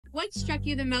What struck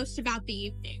you the most about the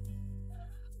evening?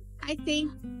 I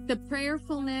think the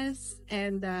prayerfulness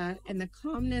and the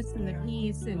calmness and the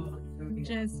peace and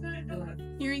just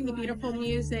hearing the beautiful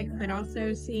music, but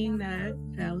also seeing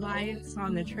the lights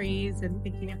on the trees and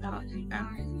thinking about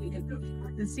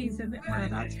the season that we're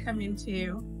about to come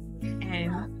into,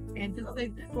 and just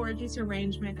the gorgeous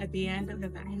arrangement at the end of the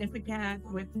Magnificat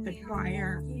with the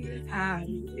choir.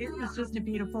 It was just a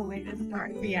beautiful way to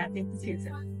start the Advent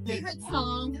season. Favorite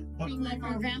song from the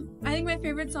program? I think my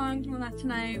favorite song from that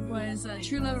tonight was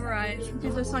True Love Arise,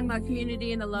 because it's a song about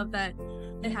community and the love that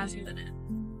it has within it.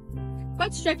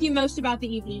 What struck you most about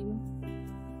the evening?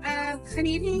 An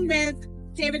evening with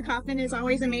David Kaufman is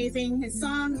always amazing. His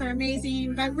songs are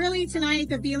amazing, but really tonight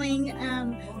the feeling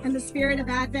and the spirit of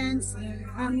Advent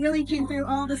really came through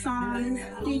all the songs.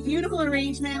 The beautiful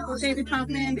arrangement with David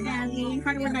Kaufman and the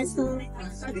Hartwood High School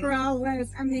chorale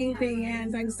was amazing,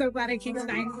 and I'm so glad I came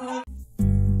tonight.